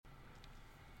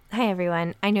Hi,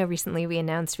 everyone. I know recently we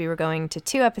announced we were going to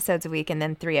 2 episodes a week and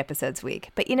then 3 episodes a week.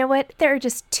 But you know what? There are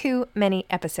just too many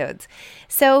episodes.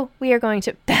 So we are going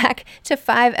back to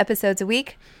 5 episodes a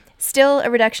week. Still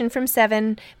a reduction from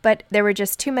 7, but there were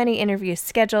just too many interviews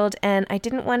scheduled, and I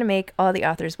didn't want to make all the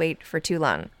authors wait for too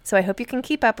long. So I hope you can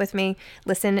keep up with me.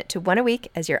 Listen to 1 a week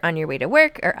as you're on your way to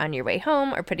work or on your way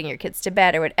home or putting your kids to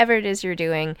bed or whatever it is you're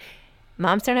doing.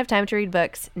 Moms Don't Have Time to Read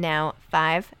Books, now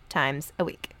 5 times a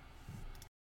week.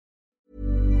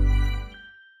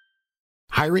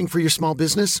 Hiring for your small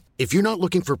business? If you're not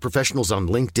looking for professionals on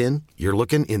LinkedIn, you're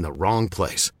looking in the wrong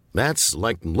place. That's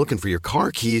like looking for your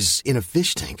car keys in a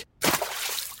fish tank.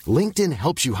 LinkedIn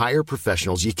helps you hire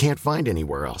professionals you can't find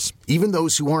anywhere else, even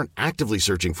those who aren't actively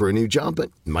searching for a new job but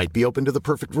might be open to the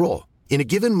perfect role. In a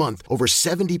given month, over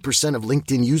 70% of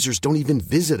LinkedIn users don't even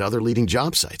visit other leading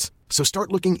job sites. So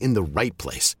start looking in the right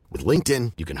place. With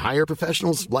LinkedIn, you can hire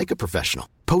professionals like a professional.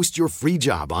 Post your free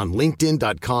job on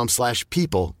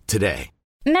linkedin.com/people today.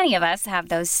 Many of us have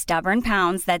those stubborn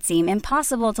pounds that seem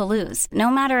impossible to lose,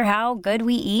 no matter how good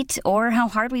we eat or how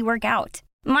hard we work out.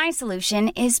 My solution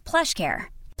is PlushCare.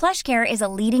 PlushCare is a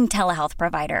leading telehealth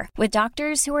provider with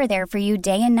doctors who are there for you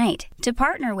day and night to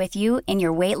partner with you in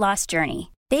your weight loss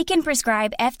journey. They can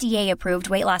prescribe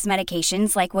FDA-approved weight loss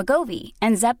medications like Wegovy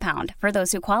and Zepbound for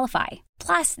those who qualify.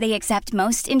 Plus, they accept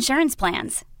most insurance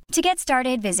plans. To get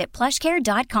started, visit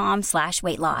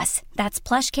plushcare.com/weightloss. That's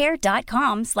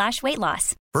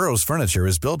plushcare.com/weightloss. Burrow's furniture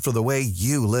is built for the way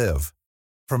you live.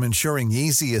 From ensuring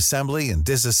easy assembly and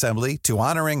disassembly to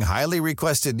honoring highly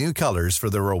requested new colors for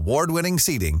their award-winning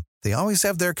seating, they always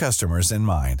have their customers in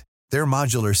mind. Their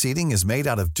modular seating is made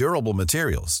out of durable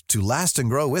materials to last and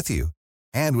grow with you.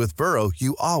 And with Burrow,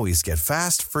 you always get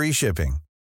fast, free shipping.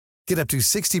 Get up to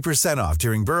 60% off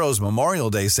during Burrow's Memorial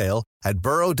Day sale at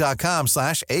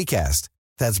burrow.com/ACAST.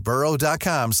 That's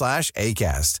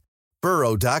burrow.com/ACAST.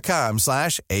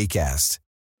 burrow.com/ACAST.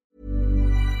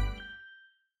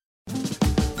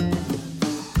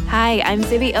 Hi, I'm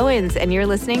Zibby Owens, and you're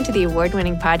listening to the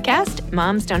award-winning podcast,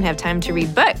 Moms Don't Have Time to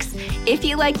Read Books. If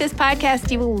you like this podcast,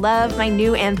 you will love my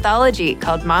new anthology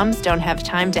called Moms Don't Have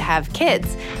Time to Have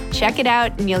Kids. Check it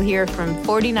out, and you'll hear from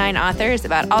 49 authors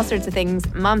about all sorts of things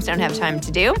moms don't have time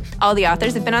to do. All the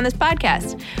authors have been on this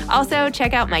podcast. Also,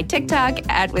 check out my TikTok,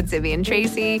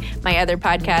 @WithZibbyandTracy, my other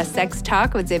podcast, Sex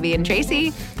Talk with Zibby and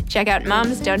Tracy. Check out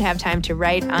Moms Don't Have Time to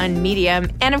Write on Medium.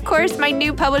 And of course, my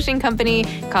new publishing company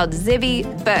called Zibby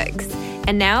Books.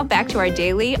 And now back to our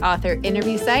daily author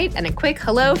interview site and a quick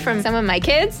hello from some of my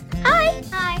kids. Hi.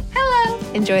 Hi. Hello.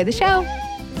 Enjoy the show.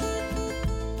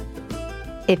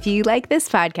 If you like this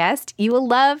podcast, you will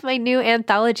love my new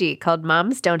anthology called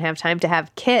Moms Don't Have Time to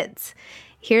Have Kids.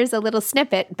 Here's a little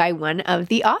snippet by one of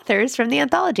the authors from the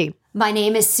anthology. My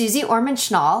name is Susie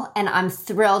Orman-Schnall, and I'm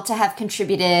thrilled to have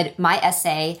contributed my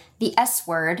essay, The S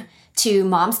Word, to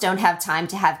Moms Don't Have Time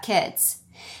to Have Kids.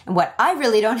 And what I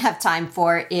really don't have time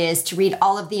for is to read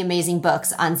all of the amazing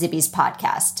books on Zibby's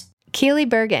podcast. Keele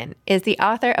Burgin is the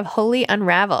author of WHOLLY,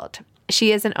 Unraveled.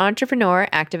 She is an entrepreneur,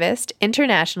 activist,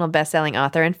 international best-selling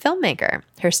author, and filmmaker.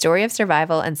 Her story of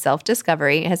survival and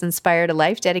self-discovery has inspired a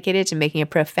life dedicated to making a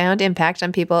profound impact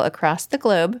on people across the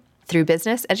globe through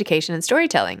business, education, and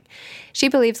storytelling. She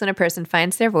believes when a person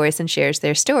finds their voice and shares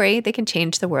their story, they can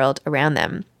change the world around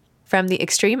them. From the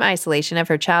extreme isolation of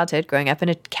her childhood growing up in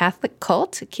a Catholic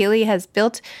cult, Keele has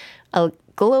built a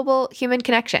global human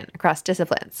connection across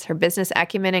disciplines. Her business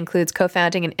acumen includes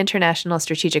co-founding an international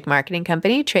strategic marketing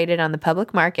company traded on the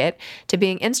public market to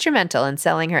being instrumental in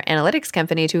selling her analytics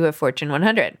company to a Fortune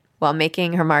 100. While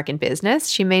making her mark in business,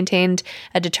 she maintained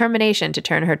a determination to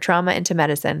turn her trauma into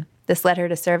medicine. This led her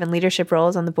to serve in leadership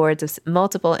roles on the boards of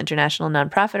multiple international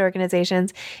nonprofit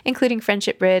organizations, including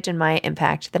Friendship Bridge and Maya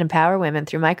Impact, that empower women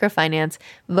through microfinance,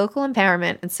 vocal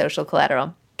empowerment, and social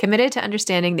collateral. Committed to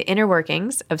understanding the inner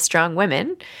workings of strong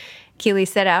women, Keele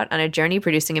set out on a journey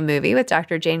producing a movie with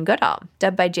Dr. Jane Goodall.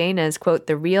 Dubbed by Jane as, quote,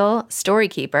 the real story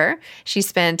keeper, she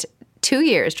spent 2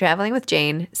 years traveling with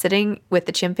Jane, sitting with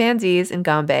the chimpanzees in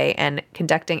Gombe, and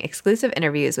conducting exclusive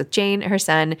interviews with Jane, her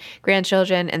son,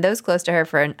 grandchildren, and those close to her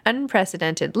for an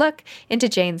unprecedented look into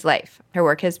Jane's life. Her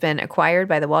work has been acquired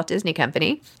by the Walt Disney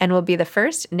Company and will be the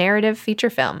first narrative feature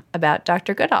film about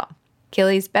Dr. Goodall.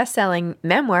 Keele's best-selling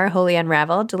memoir, WHOLLY,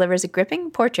 Unraveled, delivers a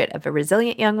gripping portrait of a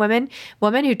resilient young woman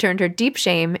who turned her deep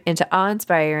shame into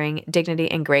awe-inspiring dignity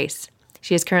and grace.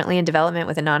 She is currently in development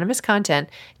with anonymous content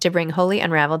to bring WHOLLY,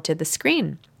 Unraveled to the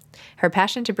screen. Her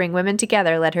passion to bring women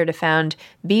together led her to found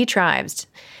Bee Tribes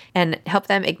and help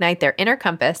them ignite their inner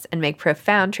compass and make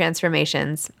profound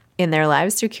transformations in their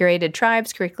lives through curated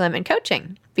tribes, curriculum, and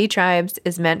coaching. Bee Tribes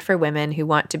is meant for women who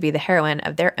want to be the heroine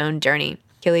of their own journey.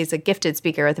 Keele is a gifted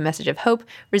speaker with a message of hope,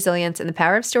 resilience, and the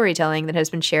power of storytelling that has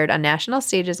been shared on national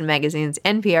stages and magazines,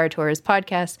 NPR tours,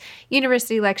 podcasts,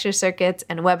 university lecture circuits,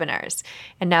 and webinars.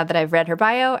 And now that I've read her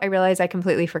bio, I realize I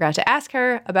completely forgot to ask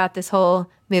her about this whole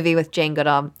movie with Jane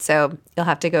Goodall. So you'll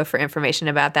have to go for information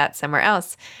about that somewhere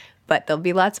else. But there'll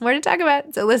be lots more to talk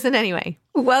about, so listen anyway.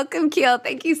 Welcome, Keele.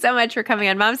 Thank you so much for coming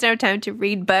on Moms Don't Have Time to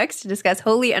Read Books to discuss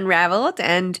WHOLLY Unraveled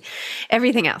and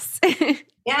everything else.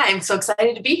 Yeah, I'm so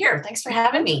excited to be here. Thanks for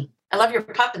having me. I love your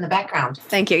pup in the background.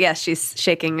 Thank you. Yes, she's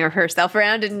shaking herself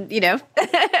around and,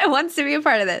 wants to be a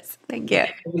part of this. Thank you.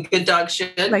 Like a good dog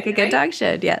should. Like a good dog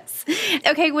should, yes.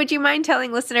 Okay, would you mind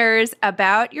telling listeners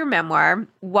about your memoir,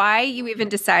 why you even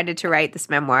decided to write this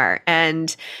memoir,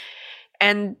 and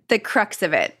the crux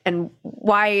of it, and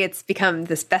why it's become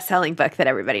this best-selling book that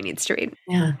everybody needs to read?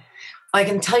 Yeah. I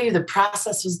can tell you the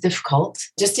process was difficult.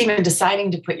 Just even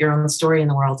deciding to put your own story in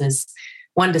the world is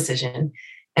one decision.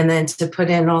 And then to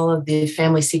put in all of the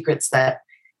family secrets that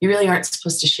you really aren't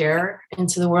supposed to share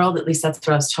into the world, at least that's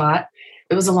what I was taught.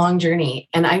 It was a long journey.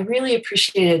 And I really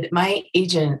appreciated my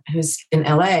agent, who's in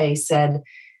LA, said,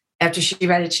 after she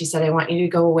read it, she said, I want you to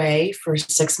go away for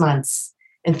 6 months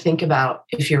and think about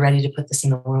if you're ready to put this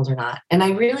in the world or not. And I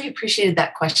really appreciated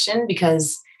that question,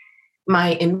 because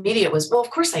my immediate was, well, of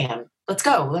course I am. Let's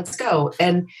go.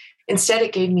 And instead,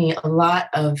 it gave me a lot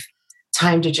of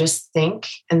time to just think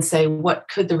and say, what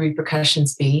could the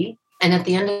repercussions be? And at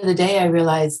the end of the day, I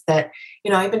realized that,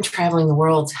 I've been traveling the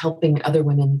world helping other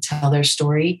women tell their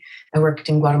story. I worked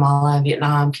in Guatemala,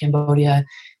 Vietnam, Cambodia,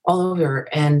 all over.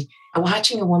 And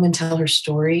watching a woman tell her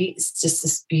story is just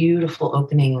this beautiful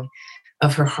opening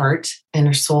of her heart and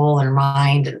her soul and her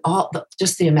mind and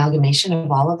just the amalgamation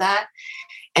of all of that.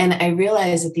 And I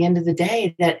realized at the end of the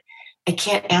day that I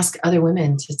can't ask other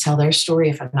women to tell their story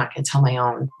if I'm not going to tell my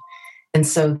own. And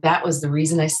so that was the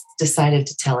reason I decided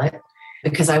to tell it,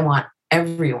 because I want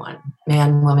everyone,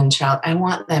 man, woman, child, I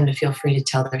want them to feel free to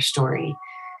tell their story.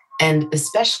 And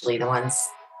especially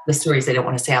the stories they don't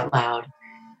want to say out loud.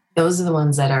 Those are the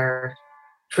ones that are,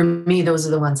 for me, those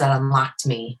are the ones that unlocked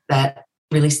me, that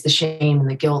released the shame and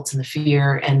the guilt and the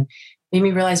fear and made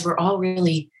me realize we're all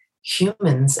really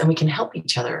humans and we can help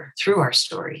each other through our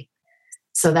story.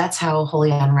 So that's how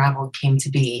WHOLLY Unraveled came to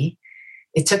be.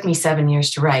 It took me 7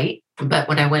 years to write, but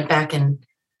when I went back and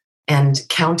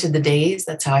counted the days,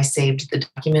 that's how I saved the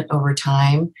document over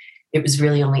time. It was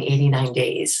really only 89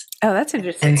 days. Oh, that's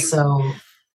interesting. And so,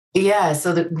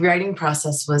 so the writing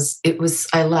process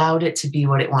I allowed it to be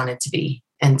what it wanted to be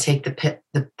and take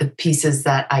the pieces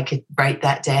that I could write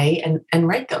that day and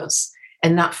write those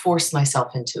and not force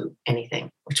myself into anything,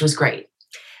 which was great.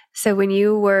 So when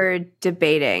you were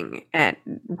debating at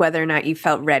whether or not you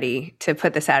felt ready to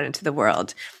put this out into the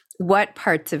world, what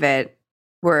parts of it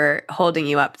were holding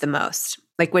you up the most?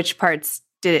 Like, which parts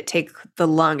did it take the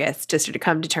longest to sort of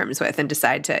come to terms with and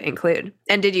decide to include?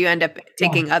 And did you end up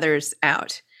taking others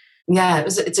out? Yeah,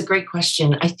 it's a great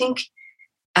question. I think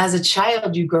as a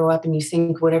child, you grow up and you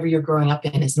think whatever you're growing up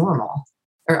in is normal.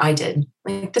 Or I did.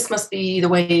 Like, this must be the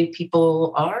way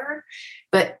people are.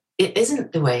 But it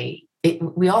isn't the way.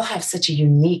 We all have such a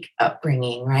unique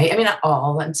upbringing, right? I mean, not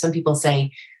all. And some people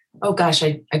say, oh gosh,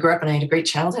 I grew up and I had a great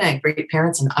childhood, I had great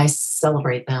parents, and I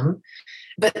celebrate them.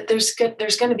 But there's going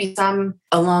to be some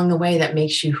along the way that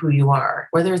makes you who you are,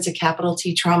 whether it's a capital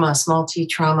T trauma, a small T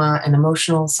trauma, an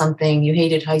emotional something, you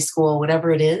hated high school,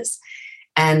 whatever it is.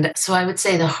 And so I would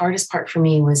say the hardest part for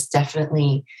me was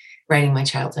definitely writing my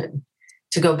childhood,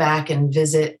 to go back and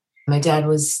visit. My dad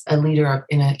was a leader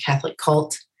in a Catholic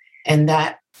cult, and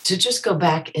that to just go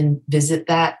back and visit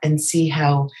that and see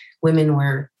how women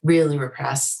were really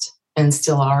repressed and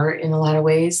still are in a lot of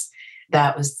ways,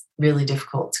 that was really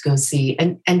difficult to go see.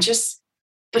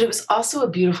 But it was also a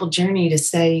beautiful journey to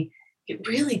say, it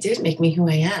really did make me who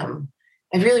I am.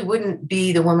 I really wouldn't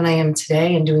be the woman I am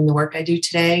today and doing the work I do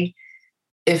today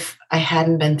if I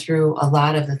hadn't been through a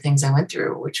lot of the things I went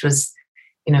through, which was,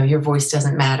 your voice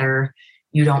doesn't matter.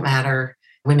 You don't matter.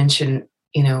 Women shouldn't,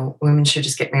 women should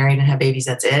just get married and have babies.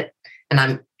 That's it. And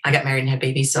I got married and had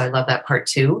babies, so I love that part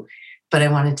too. But I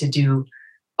wanted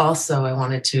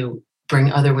to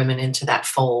bring other women into that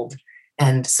fold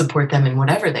and support them in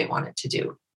whatever they wanted to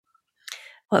do.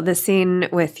 Well, the scene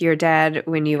with your dad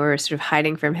when you were sort of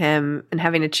hiding from him and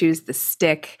having to choose the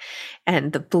stick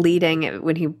and the bleeding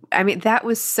that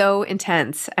was so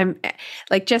intense. I'm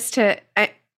like,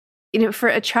 for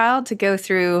a child to go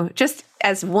through, just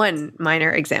as one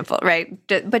minor example, right?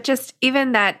 But just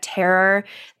even that terror,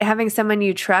 having someone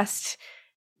you trust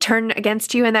turn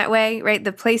against you in that way, right?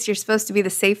 The place you're supposed to be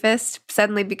the safest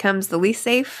suddenly becomes the least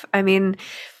safe. I mean,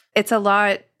 It's a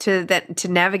lot to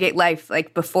navigate life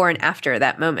like before and after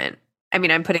that moment. I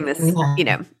mean, I'm putting this,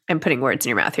 I'm putting words in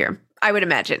your mouth here. I would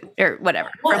imagine, or whatever,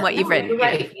 from what you've written. You're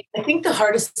right. I think the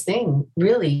hardest thing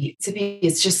really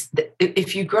is just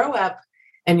if you grow up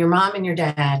and your mom and your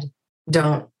dad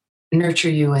don't nurture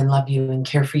you and love you and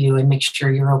care for you and make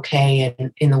sure you're okay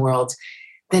and in the world,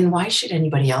 then why should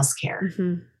anybody else care?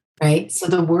 Mm-hmm. Right? So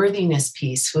the worthiness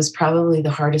piece was probably the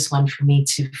hardest one for me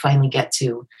to finally get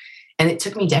to. And it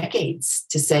took me decades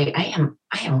to say, I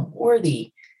am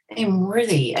worthy. I am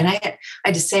worthy. And I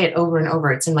had to say it over and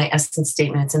over. It's in my essence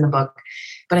statement. It's in the book.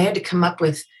 But I had to come up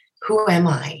with, who am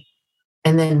I?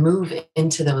 And then move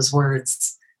into those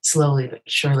words slowly but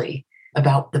surely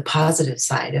about the positive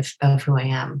side of who I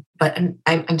am. But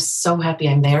I'm so happy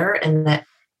I'm there. And that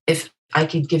if I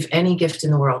could give any gift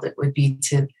in the world, it would be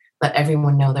to let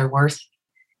everyone know their worth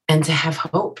and to have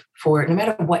hope for no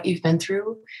matter what you've been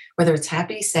through, whether it's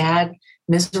happy, sad,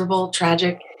 miserable,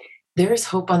 tragic, there is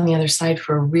hope on the other side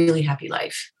for a really happy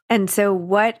life. And so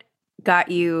what got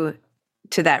you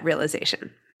to that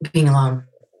realization? Being alone,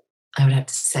 I would have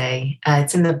to say.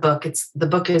 It's in the book. The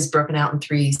book is broken out in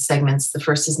 3 segments. The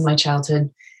first is my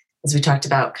childhood, as we talked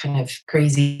about, kind of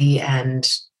crazy and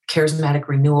charismatic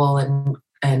renewal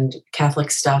and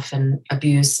Catholic stuff and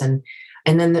abuse. And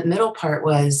then the middle part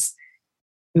was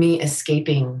me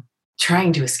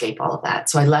trying to escape all of that.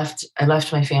 So I left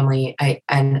my family.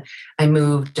 I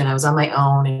moved and I was on my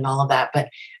own and all of that. But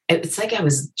it's like I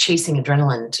was chasing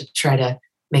adrenaline to try to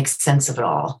make sense of it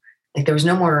all. Like there was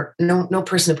no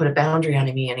person to put a boundary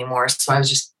on me anymore. So I was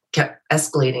just kept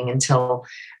escalating until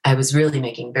I was really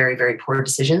making very, very poor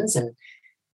decisions and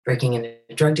breaking into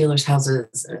drug dealers'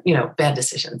 houses, bad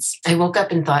decisions. I woke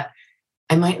up and thought,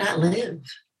 I might not live.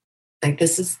 Like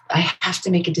I have to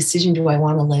make a decision. Do I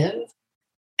want to live?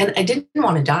 And I didn't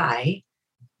want to die,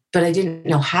 but I didn't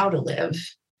know how to live.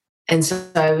 And so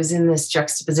I was in this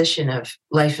juxtaposition of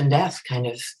life and death kind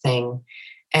of thing.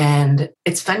 And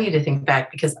it's funny to think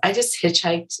back because I just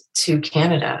hitchhiked to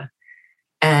Canada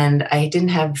and I didn't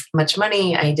have much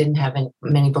money. I didn't have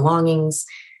many belongings,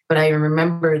 but I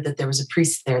remember that there was a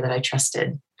priest there that I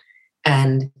trusted.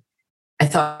 And I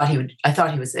thought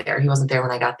he was there. He wasn't there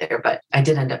when I got there, but I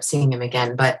did end up seeing him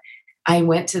again. But I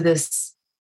went to this,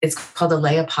 it's called a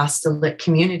lay apostolate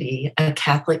community, a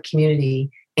Catholic community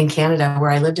in Canada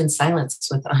where I lived in silence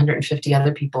with 150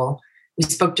 other people. We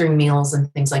spoke during meals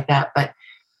and things like that. But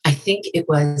I think it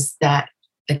was that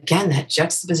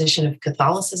juxtaposition of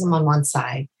Catholicism on one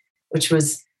side, which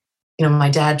was,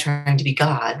 my dad trying to be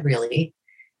God, really.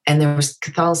 And there was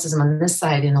Catholicism on this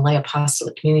side in a lay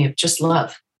apostolate community of just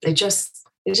love. They just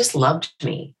loved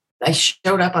me. I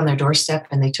showed up on their doorstep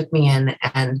and they took me in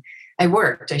and I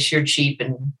worked. I sheared sheep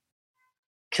and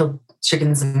killed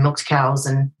chickens and milked cows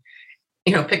and,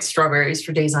 picked strawberries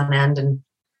for days on end and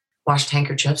washed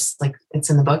handkerchiefs, like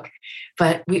it's in the book.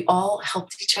 But we all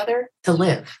helped each other to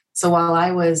live. So while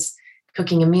I was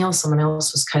cooking a meal, someone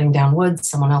else was cutting down wood,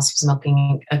 someone else was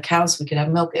milking a cow so we could have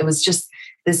milk. It was just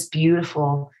this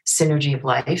beautiful synergy of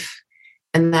life.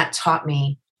 And that taught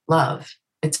me love.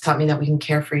 It taught me that we can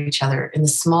care for each other in the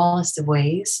smallest of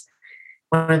ways.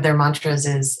 One of their mantras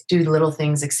is do the little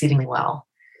things exceedingly well.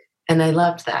 And I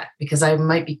loved that because I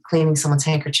might be cleaning someone's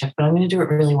handkerchief, but I'm going to do it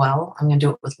really well. I'm going to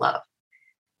do it with love.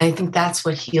 And I think that's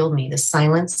what healed me, the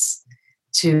silence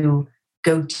to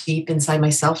go deep inside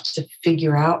myself to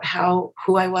figure out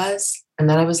who I was and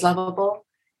that I was lovable.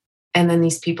 And then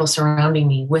these people surrounding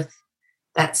me with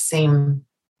that same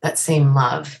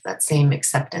love, that same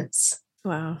acceptance.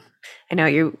 Wow. I know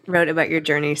you wrote about your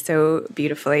journey so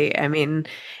beautifully. I mean,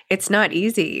 it's not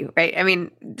easy, right? I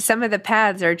mean, some of the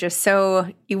paths are just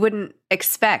so you wouldn't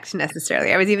expect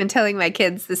necessarily. I was even telling my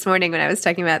kids this morning when I was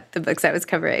talking about the books I was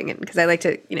covering, and because I like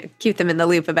to, keep them in the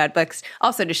loop about books,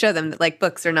 also to show them that like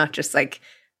books are not just like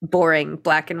boring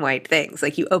black and white things.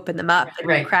 Like you open them up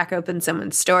and you crack open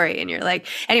someone's story and you're like,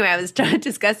 anyway, I was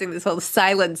discussing this whole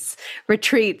silence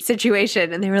retreat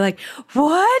situation and they were like,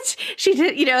 what? She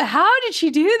did, how did she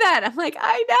do that? I'm like,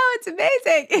 I know, it's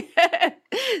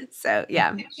amazing. So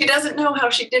yeah. She doesn't know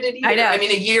how she did it either. I know. I mean,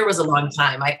 a year was a long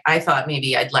time. I thought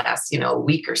maybe I'd last, a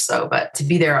week or so, but to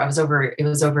be there, it was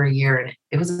over a year and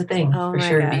it was a thing for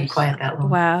sure to be quiet that long.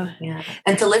 Wow. Yeah.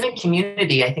 And to live in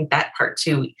community, I think that part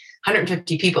too,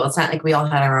 150 people. It's not like we all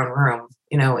had our own room.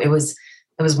 It was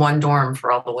one dorm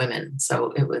for all the women.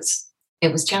 So it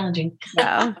was challenging,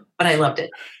 wow. But I loved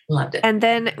it. And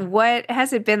then what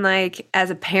has it been like as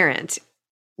a parent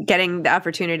getting the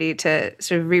opportunity to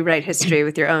sort of rewrite history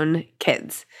with your own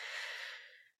kids?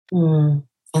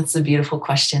 That's a beautiful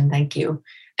question. Thank you.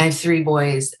 I have 3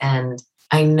 boys and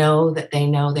I know that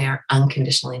they are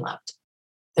unconditionally loved.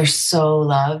 They're so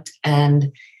loved,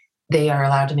 and they are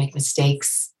allowed to make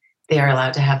mistakes. They are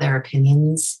allowed to have their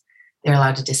opinions. They're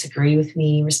allowed to disagree with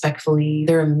me respectfully.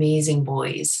 They're amazing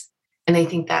boys. And I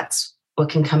think that's what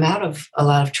can come out of a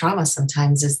lot of trauma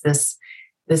sometimes is this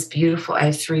beautiful, I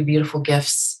have 3 beautiful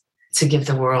gifts to give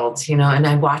the world, and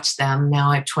I watch them.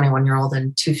 Now I have 21-year-old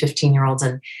and 2 15-year-olds,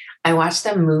 and I watch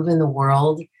them move in the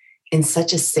world in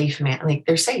such a safe manner. Like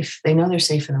they're safe. They know they're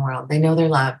safe in the world. They know they're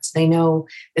loved. They know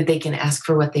that they can ask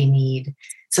for what they need.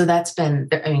 So that's been,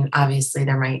 obviously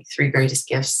they're my 3 greatest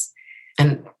gifts,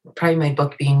 and probably my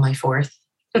book being my 4th,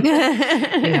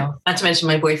 not to mention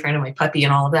my boyfriend and my puppy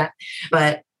and all of that.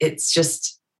 But it's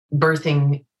just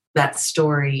birthing that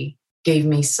story gave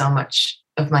me so much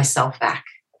of myself back.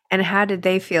 And how did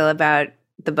they feel about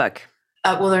the book?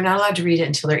 Well, they're not allowed to read it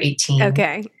until they're 18.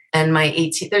 Okay. And my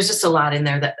 18, there's just a lot in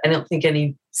there that I don't think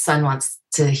any son wants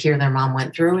to hear their mom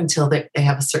went through until they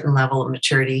have a certain level of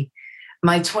maturity.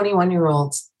 My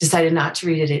 21-year-old decided not to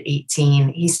read it at 18.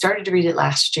 He started to read it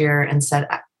last year and said,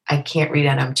 I can't read it.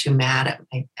 I'm too mad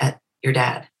at your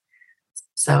dad.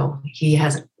 So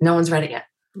no one's read it yet.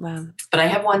 Wow. But I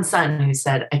have one son who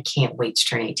said, I can't wait to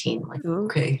turn 18. I'm like,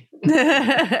 okay.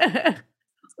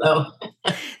 So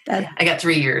I got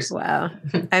 3 years. Wow.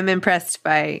 I'm impressed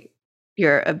by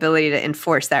your ability to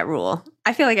enforce that rule.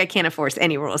 I feel like I can't enforce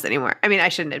any rules anymore. I mean, I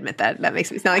shouldn't admit that. That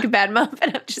makes me sound like a bad mom,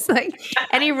 but I'm just like,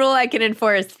 any rule I can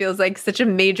enforce feels like such a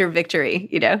major victory,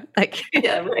 Like,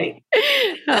 yeah, right.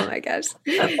 Oh my gosh.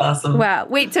 That's awesome. Wow.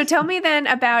 Wait, so tell me then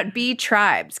about Bee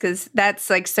Tribes, because that's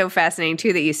like so fascinating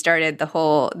too, that you started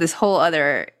this whole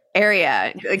other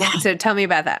area. So tell me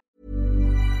about that.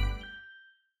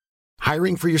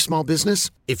 Hiring for your small business?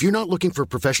 If you're not looking for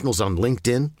professionals on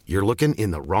LinkedIn, you're looking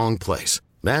in the wrong place.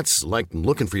 That's like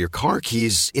looking for your car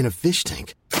keys in a fish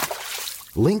tank.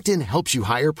 LinkedIn helps you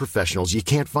hire professionals you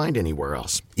can't find anywhere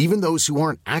else, even those who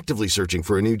aren't actively searching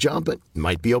for a new job but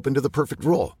might be open to the perfect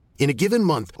role. In a given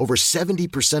month, over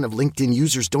 70% of LinkedIn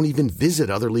users don't even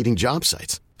visit other leading job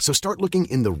sites. So start looking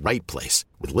in the right place.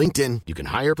 With LinkedIn, you can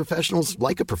hire professionals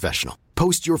like a professional.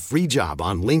 Post your free job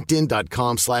on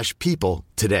linkedin.com/people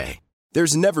today.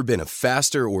 There's never been a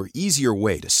faster or easier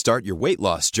way to start your weight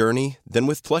loss journey than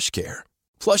with PlushCare.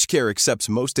 PlushCare accepts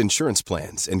most insurance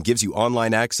plans and gives you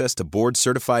online access to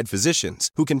board-certified physicians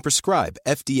who can prescribe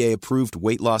FDA-approved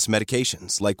weight loss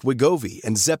medications like Wegovy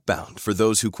and Zepbound for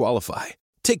those who qualify.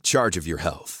 Take charge of your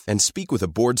health and speak with a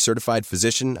board-certified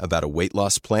physician about a weight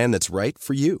loss plan that's right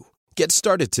for you. Get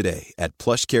started today at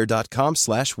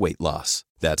plushcare.com/weight-loss.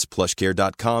 That's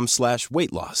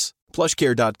plushcare.com/weight-loss.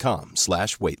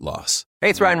 plushcare.com/weight-loss. Hey,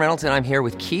 it's Ryan Reynolds, and I'm here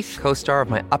with Keith, co-star of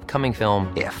my upcoming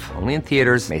film, If, only in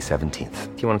theaters May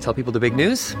 17th. Do you want to tell people the big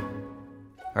news?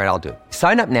 All right, I'll do it.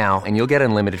 Sign up now and you'll get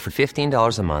unlimited for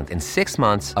 $15 a month and 6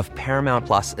 months of Paramount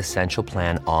Plus Essential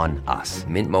Plan on us.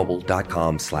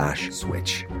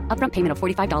 MintMobile.com/switch. Upfront payment of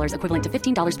 $45 equivalent to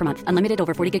 $15 per month. Unlimited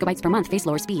over 40 gigabytes per month. Face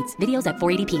lower speeds. Videos at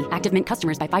 480p. Active Mint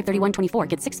customers by 531.24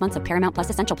 get 6 months of Paramount Plus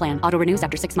Essential Plan. Auto renews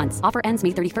after 6 months. Offer ends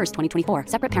May 31st, 2024.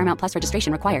 Separate Paramount Plus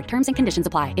registration required. Terms and conditions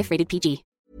apply if rated PG.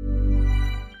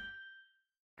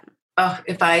 Oh,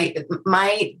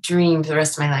 my dream for the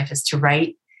rest of my life is to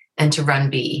write and to run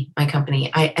Bee, my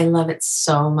company. I love it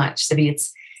so much.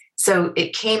 So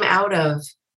it came out of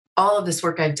all of this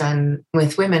work I've done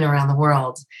with women around the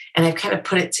world, and I've kind of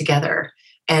put it together.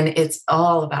 And it's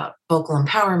all about vocal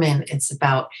empowerment. It's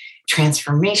about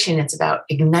transformation. It's about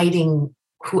igniting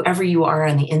whoever you are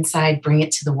on the inside, bring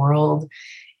it to the world.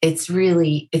 It's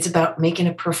about making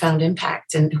a profound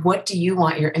impact. And what do you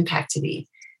want your impact to be?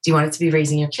 Do you want it to be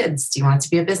raising your kids? Do you want it to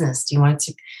be a business? Do you want it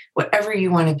to, whatever you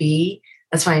want to be?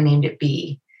 That's why I named it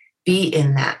Bee. Be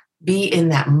in that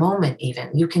moment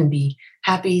even. You can be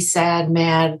happy, sad,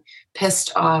 mad,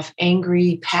 pissed off,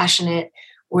 angry, passionate,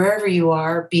 wherever you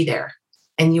are, be there.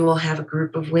 And you will have a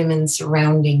group of women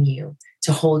surrounding you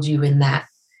to hold you in that,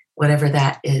 whatever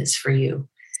that is for you.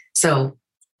 So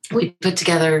we put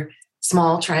together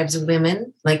small tribes of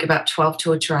women, like about 12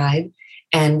 to a tribe,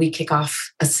 and we kick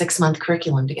off a 6-month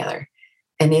curriculum together.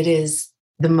 And it is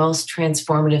the most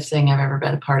transformative thing I've ever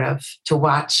been a part of, to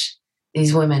watch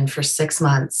these women for 6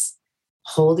 months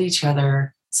hold each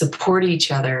other, support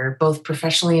each other, both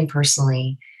professionally and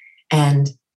personally. And,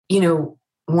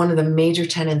 one of the major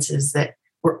tenets is that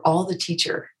we're all the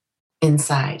teacher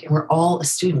inside and we're all a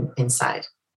student inside.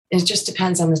 And it just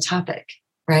depends on the topic,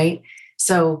 right?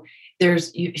 So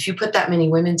if you put that many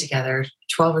women together,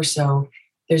 12 or so,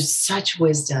 there's such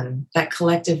wisdom, that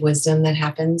collective wisdom that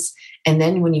happens. And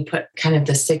then when you put kind of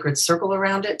the sacred circle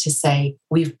around it to say,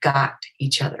 we've got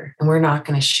each other and we're not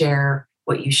going to share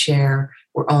what you share.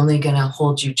 We're only going to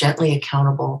hold you gently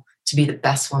accountable to be the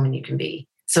best woman you can be.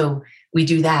 So we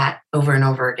do that over and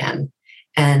over again.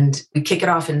 And we kick it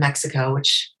off in Mexico,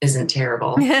 which isn't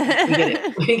terrible. We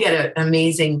get an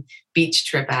amazing beach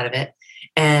trip out of it.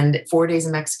 And 4 days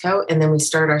in Mexico. And then we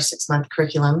start our 6-month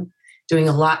curriculum, doing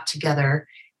a lot together.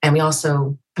 And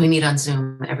we meet on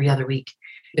Zoom every other week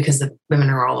because the women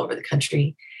are all over the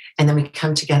country. And then we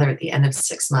come together at the end of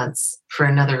 6 months for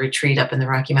another retreat up in the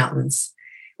Rocky Mountains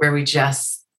where we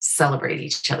just celebrate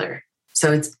each other.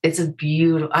 So it's a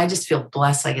beautiful, I just feel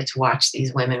blessed I get to watch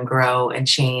these women grow and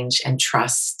change and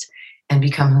trust and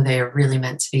become who they are really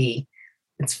meant to be.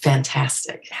 It's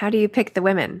fantastic. How do you pick the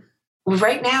women? Well,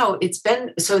 right now it's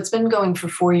been going for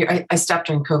 4 years. I stopped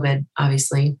during COVID,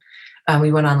 obviously.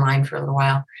 We went online for a little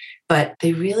while, but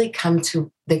they really come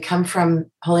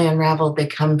from Wholly Unraveled. They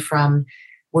come from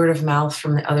word of mouth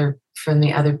from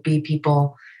the other bee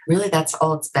people. Really, that's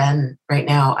all it's been right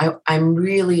now. I'm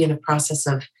really in a process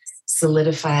of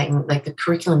solidifying, like the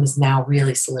curriculum is now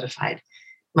really solidified.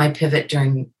 My pivot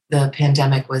during the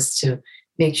pandemic was to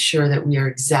make sure that we are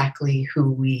exactly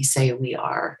who we say we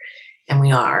are, and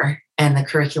we are. And the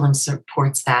curriculum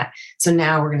supports that. So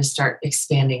now we're going to start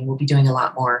expanding. We'll be doing a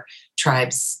lot more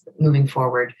tribes moving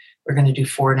forward. We're going to do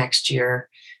 4 next year.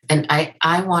 And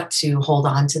I want to hold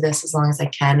on to this as long as I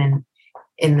can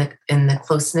in the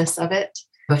closeness of it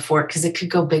before, because it could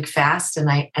go big fast. And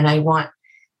I want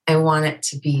it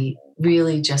to be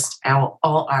really just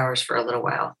all ours for a little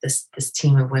while, this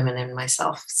team of women and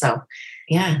myself. So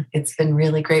yeah, it's been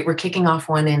really great. We're kicking off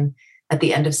one at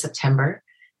the end of September.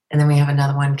 And then we have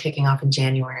another one kicking off in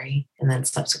January and then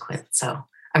subsequent. So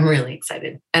I'm really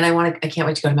excited. And I can't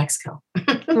wait to go to Mexico.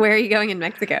 Where are you going in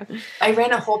Mexico? I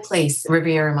rent a whole place,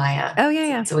 Riviera Maya. Oh,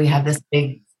 yeah. So we have this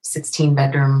big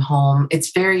 16-bedroom home.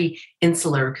 It's very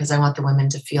insular because I want the women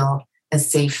to feel as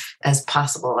safe as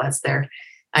possible as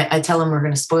I tell them we're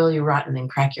going to spoil you rotten and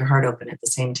crack your heart open at the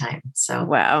same time. So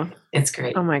wow, it's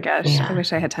great. Oh my gosh. Yeah. I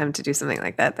wish I had time to do something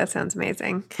like that. That sounds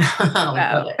amazing.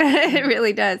 Wow. It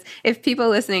really does. If people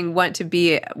listening want to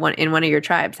be in one of your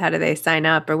tribes, how do they sign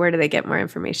up or where do they get more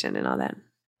information and all that?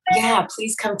 Yeah,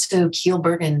 please come to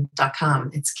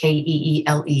KeeleBurgin.com. It's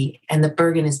Keele, and the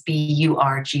Burgin is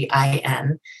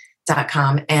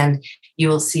Burgin.com. And you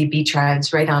will see bee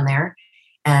tribes right on there.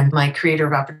 And my creator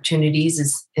of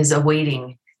opportunities is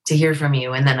awaiting to hear from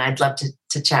you. And then I'd love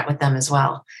to chat with them as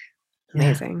well.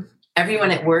 Amazing. Yeah. Everyone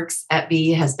that works at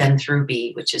Bee has been through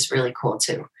Bee, which is really cool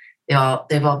too.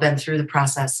 They've all been through the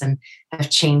process and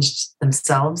have changed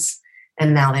themselves.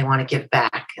 And now they want to give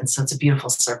back. And so it's a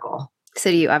beautiful circle. So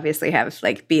do you obviously have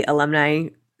like Bee alumni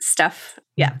stuff?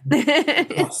 Yeah.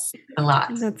 Yes, a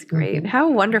lot. That's great. Mm-hmm. How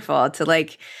wonderful to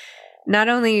like not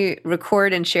only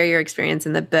record and share your experience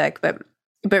in the book, but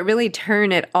really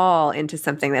turn it all into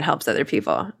something that helps other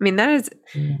people. I mean, that is,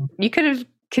 you could have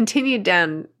continued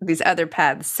down these other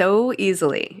paths so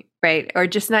easily, right? Or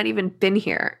just not even been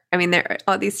here. I mean, there are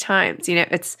all these times,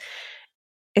 it's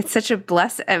such a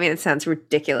blessing. I mean, it sounds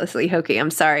ridiculously hokey.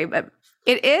 I'm sorry, but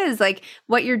it is like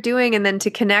what you're doing and then to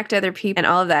connect other people and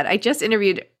all of that. I just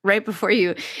interviewed right before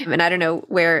you, and I don't know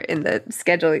where in the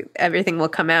schedule everything will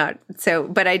come out. So,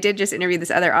 but I did just interview this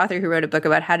other author who wrote a book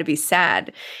about how to be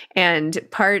sad. And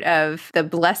part of the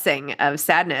blessing of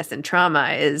sadness and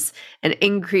trauma is an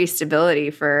increased ability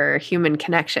for human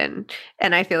connection.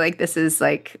 And I feel like this is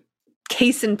like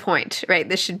case in point, right?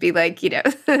 This should be like,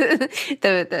 because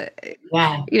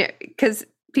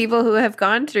people who have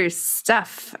gone through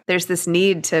stuff, there's this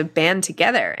need to band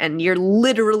together, and you're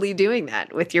literally doing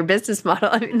that with your business model.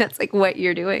 I mean, that's like what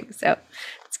you're doing. So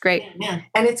it's great. Yeah.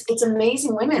 And it's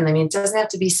amazing women. I mean, it doesn't have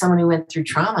to be someone who went through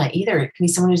trauma either. It can be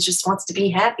someone who just wants to be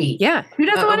happy. Yeah. Who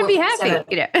doesn't want to be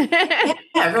happy? Yeah,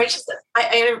 right.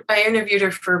 I interviewed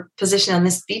her for a position on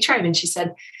this bee tribe, and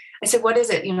I said, what is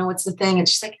it? What's the thing? And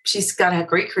she's like, she's got a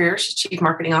great career. She's chief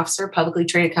marketing officer, publicly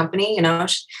traded company.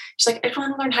 She's like, I just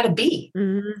want to learn how to be.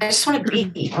 Mm-hmm. I just want to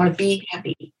be. I want to be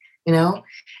happy,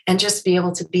 and just be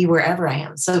able to be wherever I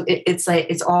am. So it's like,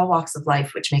 it's all walks of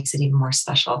life, which makes it even more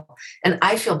special. And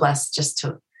I feel blessed just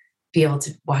to be able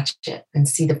to watch it and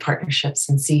see the partnerships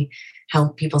and see how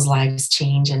people's lives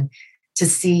change and to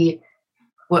see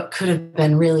what could have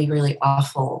been really, really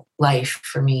awful life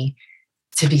for me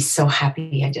to be so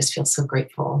happy. I just feel so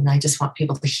grateful. And I just want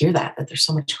people to hear that there's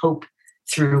so much hope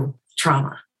through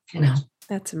trauma,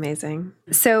 That's amazing.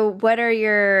 So what are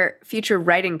your future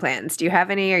writing plans? Do you have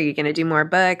any? Are you going to do more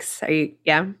books? So I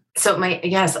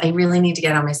really need to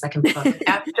get on my second book.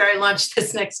 After I launch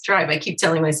this next tribe, I keep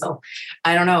telling myself,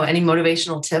 I don't know, any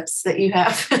motivational tips that you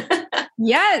have?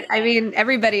 Yeah. I mean,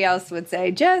 everybody else would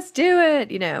say, just do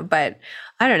it, but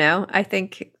I don't know.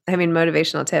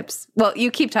 Motivational tips. Well,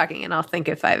 you keep talking and I'll think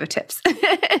if I have tips.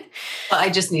 Well, I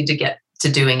just need to get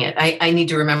to doing it. I need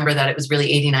to remember that it was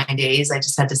really 89 days. I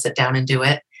just had to sit down and do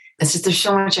it. It's just, there's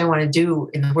so much I want to do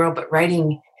in the world, but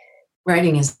writing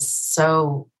is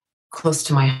so close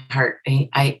to my heart.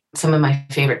 Some of my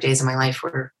favorite days of my life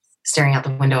were staring out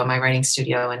the window of my writing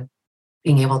studio and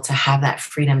being able to have that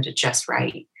freedom to just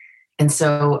write. And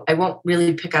so I won't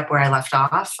really pick up where I left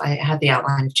off. I had the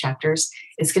outline of chapters.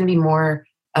 It's going to be more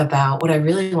about what I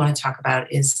really want to talk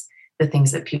about is the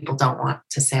things that people don't want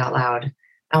to say out loud.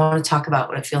 I want to talk about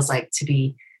what it feels like to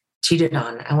be cheated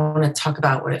on. I want to talk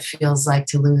about what it feels like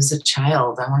to lose a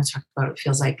child. I want to talk about what it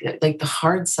feels like the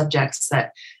hard subjects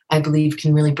that I believe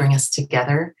can really bring us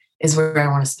together is where I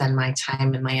want to spend my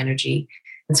time and my energy.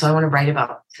 And so I want to write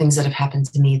about things that have happened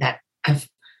to me that have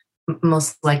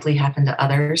most likely happened to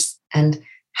others and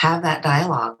have that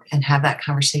dialogue and have that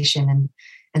conversation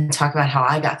and talk about how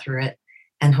I got through it.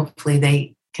 And hopefully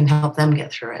they can help them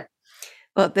get through it.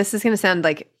 Well, this is going to sound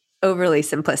like overly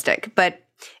simplistic, but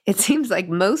it seems like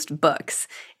most books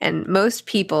and most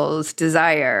people's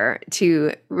desire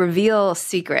to reveal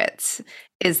secrets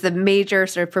is the major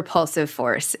sort of propulsive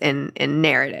force in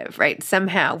narrative, right?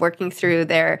 Somehow working through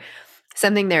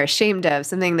something they're ashamed of,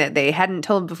 something that they hadn't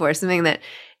told before,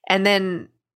 and then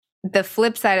the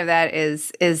flip side of that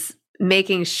is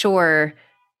making sure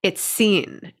it's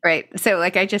seen, right? So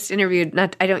like I just interviewed,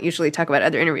 I don't usually talk about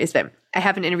other interviews, but I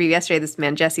have an interview yesterday, this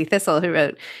man, Jesse Thistle, who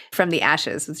wrote From the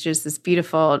Ashes, which is this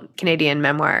beautiful Canadian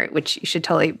memoir, which you should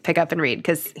totally pick up and read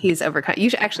because he's overcome.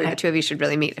 The two of you should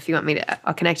really meet. If you want me to,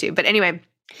 I'll connect you. But anyway,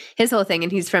 his whole thing,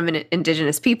 and he's from an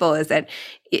Indigenous people, is that,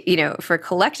 for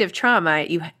collective trauma,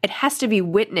 it has to be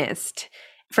witnessed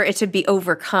for it to be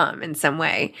overcome in some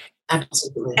way.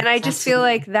 Absolutely. And I just feel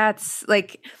like that's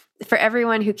like, for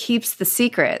everyone who keeps the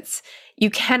secrets, you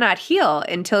cannot heal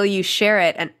until you share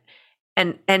it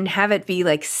and have it be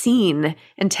like seen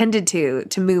and tended to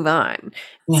move on.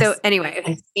 Yes. So anyway,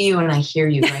 I see you and I hear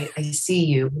you, right? I see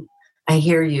you, I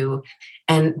hear you.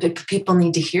 And people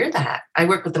need to hear that. I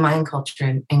work with the Mayan culture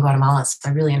in Guatemala, so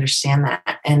I really understand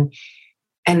that. And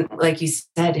like you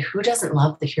said, who doesn't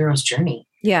love the hero's journey?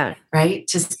 Yeah. Right?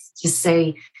 Just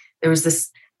say there was this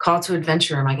call to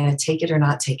adventure. Am I going to take it or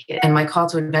not take it? And my call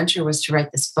to adventure was to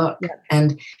write this book. Yeah.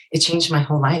 And it changed my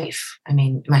whole life. I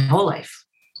mean, my whole life.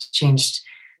 It changed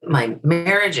my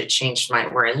marriage. It changed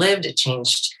where I lived. It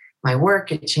changed my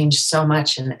work. It changed so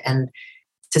much. And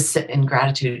to sit in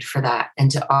gratitude for that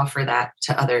and to offer that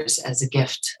to others as a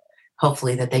gift,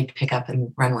 hopefully that they pick up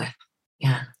and run with.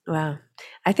 Yeah. Wow.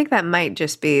 I think that might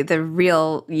just be the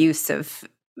real use of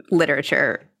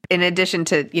literature in addition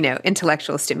to,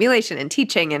 intellectual stimulation and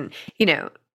teaching and,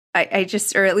 I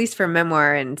just, or at least for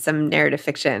memoir and some narrative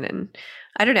fiction. And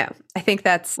I don't know. I think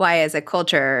that's why as a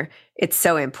culture, it's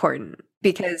so important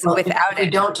because without we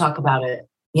don't talk about it.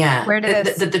 Yeah.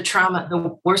 The trauma,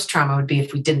 the worst trauma would be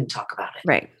if we didn't talk about it.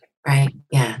 Right. Right.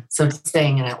 Yeah. So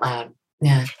saying it out loud.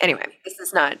 Yeah. Anyway, this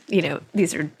is not,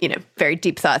 these are, very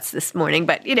deep thoughts this morning,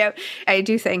 but, I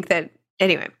do think that,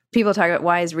 anyway, people talk about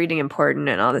why is reading important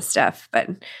and all this stuff, but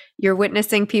you're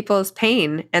witnessing people's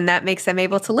pain and that makes them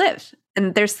able to live.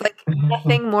 And there's like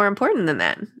nothing more important than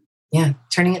that. Yeah.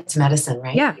 Turning it to medicine,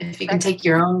 right? Yeah. If you can take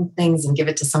your own things and give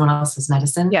it to someone else's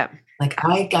medicine. Yeah. Like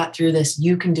I got through this,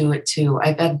 you can do it too.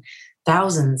 I've had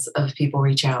thousands of people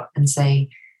reach out and say,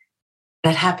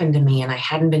 that happened to me and I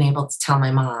hadn't been able to tell my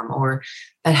mom, or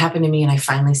that happened to me and I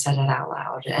finally said it out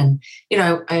loud. And,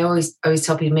 I always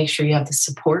tell people, make sure you have the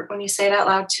support when you say it out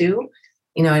loud too.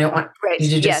 I don't want you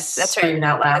to just scream it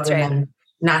out loud and then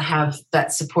not have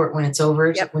that support when it's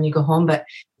over, when you go home. But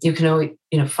you can always,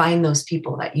 find those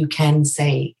people that you can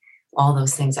say all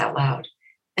those things out loud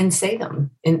and say them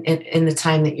in the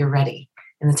time that you're ready,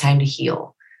 in the time to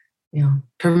heal.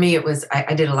 For me, it was,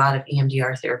 I did a lot of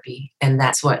EMDR therapy, and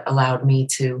that's what allowed me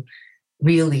to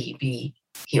really be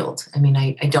healed. I mean,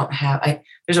 I don't have,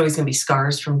 there's always going to be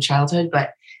scars from childhood,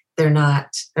 but they're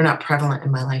not prevalent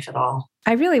in my life at all.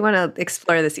 I really want to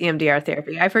explore this EMDR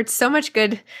therapy. I've heard so much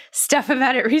good stuff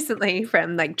about it recently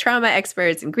from like trauma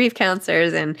experts and grief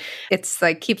counselors, and it's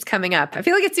like keeps coming up. I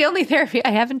feel like it's the only therapy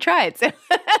I haven't tried. So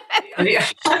I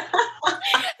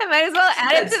might as well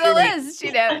add it to the list,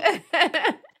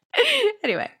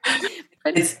 Anyway.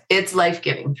 It's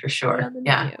life-giving for sure.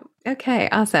 Yeah. Okay.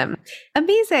 Awesome.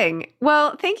 Amazing.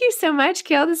 Well, thank you so much,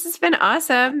 Keele. This has been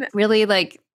awesome. Really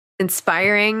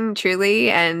inspiring,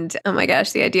 truly. And oh my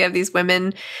gosh, the idea of these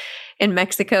women in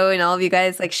Mexico and all of you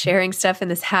guys sharing stuff in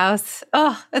this house.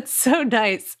 Oh, that's so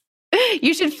nice.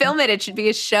 You should film it. It should be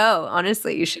a show.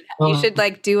 Honestly, you should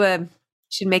like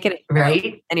should make it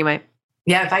right. Anyway.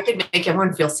 Yeah. If I could make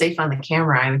everyone feel safe on the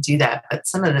camera, I would do that. But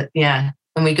some of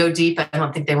when we go deep, I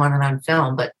don't think they want it on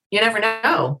film, but you never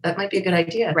know. That might be a good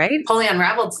idea. Right. Wholly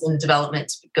Unraveled's in development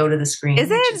to go to the screen. Is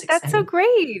it? That's so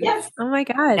great. Yes. Oh my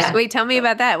gosh. Yeah. Wait, tell me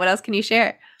about that. What else can you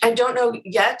share? I don't know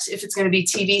yet if it's going to be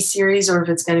TV series or if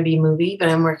it's going to be movie, but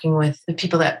I'm working with the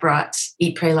people that brought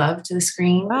Eat, Pray, Love to the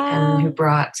screen and who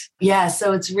brought,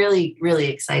 so it's really, really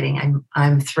exciting.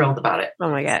 I'm thrilled about it. Oh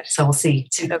my gosh. So we'll see.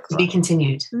 To be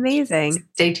continued. Amazing.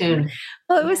 Stay tuned.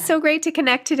 Well, it was so great to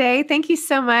connect today. Thank you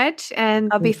so much.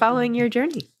 And I'll be following your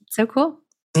journey. So cool.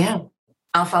 Yeah.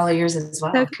 I'll follow yours as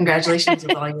well. Okay. Congratulations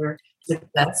with all your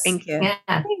success. Thank you. Yeah.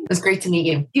 It was great to meet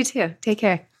you. You too. Take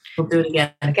care. We'll do it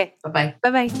again. Okay. Bye-bye.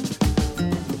 Bye-bye.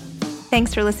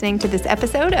 Thanks for listening to this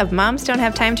episode of Moms Don't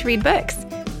Have Time to Read Books.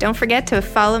 Don't forget to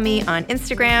follow me on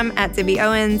Instagram at Zibby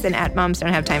Owens and at Moms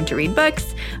Don't Have Time to Read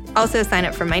Books. Also sign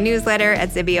up for my newsletter at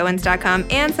zibbyowens.com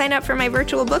and sign up for my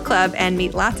virtual book club and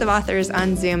meet lots of authors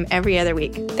on Zoom every other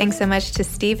week. Thanks so much to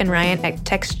Steve and Ryan at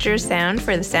Texture Sound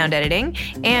for the sound editing.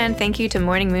 And thank you to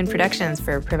Morning Moon Productions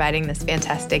for providing this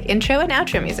fantastic intro and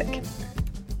outro music.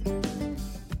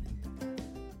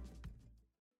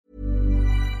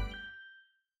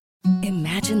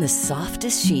 Imagine the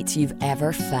softest sheets you've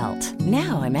ever felt.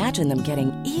 Now imagine them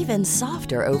getting even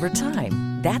softer over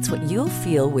time. That's what you'll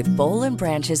feel with Boll &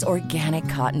 Branch's organic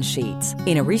cotton sheets.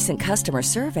 In a recent customer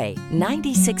survey,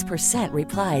 96%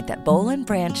 replied that Boll &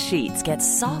 Branch sheets get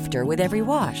softer with every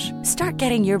wash. Start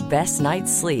getting your best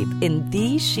night's sleep in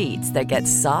these sheets that get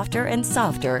softer and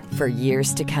softer for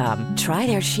years to come. Try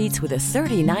their sheets with a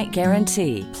 30-night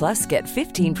guarantee. Plus, get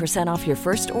 15% off your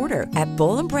first order at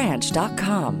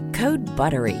bollandbranch.com. Code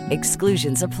BUTTERY.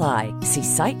 Exclusions apply. See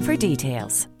site for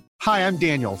details. Hi, I'm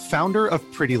Daniel, founder of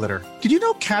Pretty Litter. Did you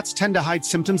know cats tend to hide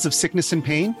symptoms of sickness and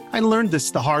pain? I learned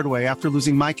this the hard way after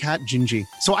losing my cat, Gingy.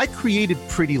 So I created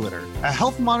Pretty Litter, a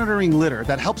health monitoring litter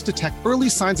that helps detect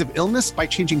early signs of illness by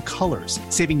changing colors,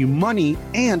 saving you money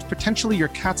and potentially your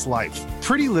cat's life.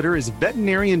 Pretty Litter is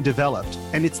veterinarian developed,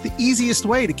 and it's the easiest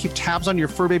way to keep tabs on your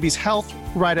fur baby's health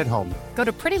right at home. Go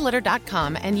to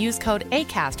prettylitter.com and use code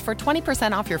ACAST for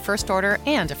 20% off your first order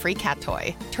and a free cat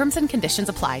toy. Terms and conditions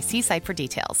apply. See site for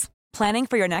details. Planning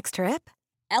for your next trip?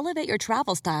 Elevate your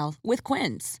travel style with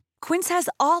Quince. Quince has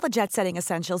all the jet-setting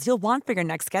essentials you'll want for your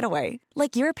next getaway,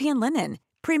 like European linen,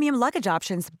 premium luggage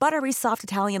options, buttery soft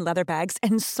Italian leather bags,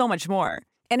 and so much more.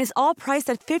 And is all priced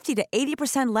at 50 to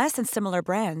 80% less than similar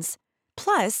brands.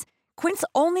 Plus, Quince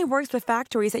only works with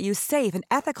factories that use safe and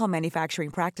ethical manufacturing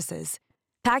practices.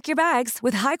 Pack your bags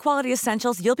with high-quality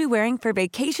essentials you'll be wearing for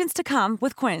vacations to come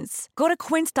with Quince. Go to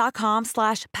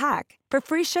quince.com/pack for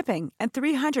free shipping and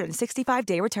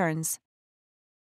 365-day returns.